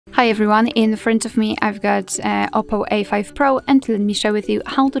Hi everyone, in front of me I've got Oppo A5 Pro, and let me share with you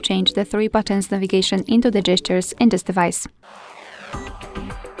how to change the 3 buttons navigation into the gestures in this device.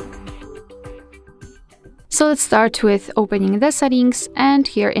 So let's start with opening the settings, and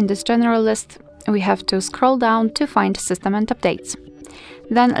here in this general list we have to scroll down to find system and updates.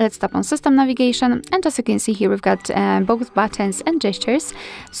 Then let's tap on system navigation, and as you can see here we've got both buttons and gestures.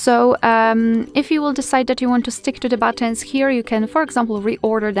 So if you will decide that you want to stick to the buttons, here you can, for example,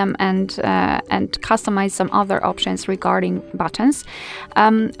 reorder them and customize some other options regarding buttons.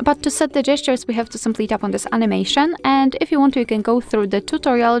 But to set the gestures we have to simply tap on this animation, and if you want to you can go through the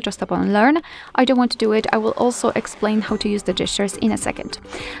tutorial, just tap on learn. I don't want to do it, I will also explain how to use the gestures in a second.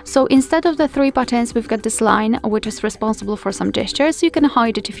 So instead of the 3 buttons we've got this line which is responsible for some gestures. You can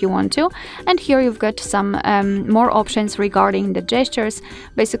hide it if you want to, and here you've got some more options regarding the gestures.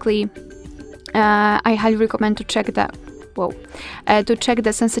 Basically I highly recommend to check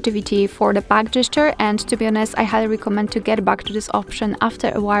the sensitivity for the back gesture, and to be honest I highly recommend to get back to this option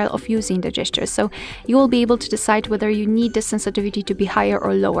after a while of using the gestures, so you will be able to decide whether you need the sensitivity to be higher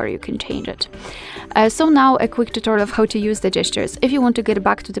or lower. You can change it. So now a quick tutorial of how to use the gestures. If you want to get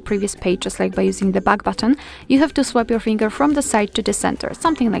back to the previous page just like by using the back button, you have to swipe your finger from the side to the center,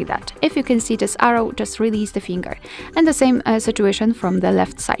 something like that. If you can see this arrow, just release the finger, and the same situation from the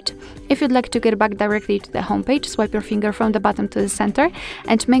left side. If you'd like to get back directly to the home page, swipe your finger from the bottom to the center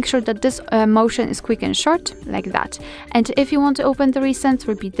and make sure that this motion is quick and short, like that. And if you want to open the recents,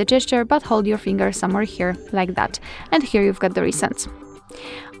 repeat the gesture but hold your finger somewhere here, like that. And here you've got the recents.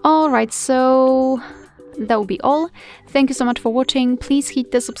 Alright, so that will be all. Thank you so much for watching. Please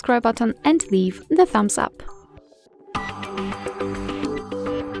hit the subscribe button and leave the thumbs up.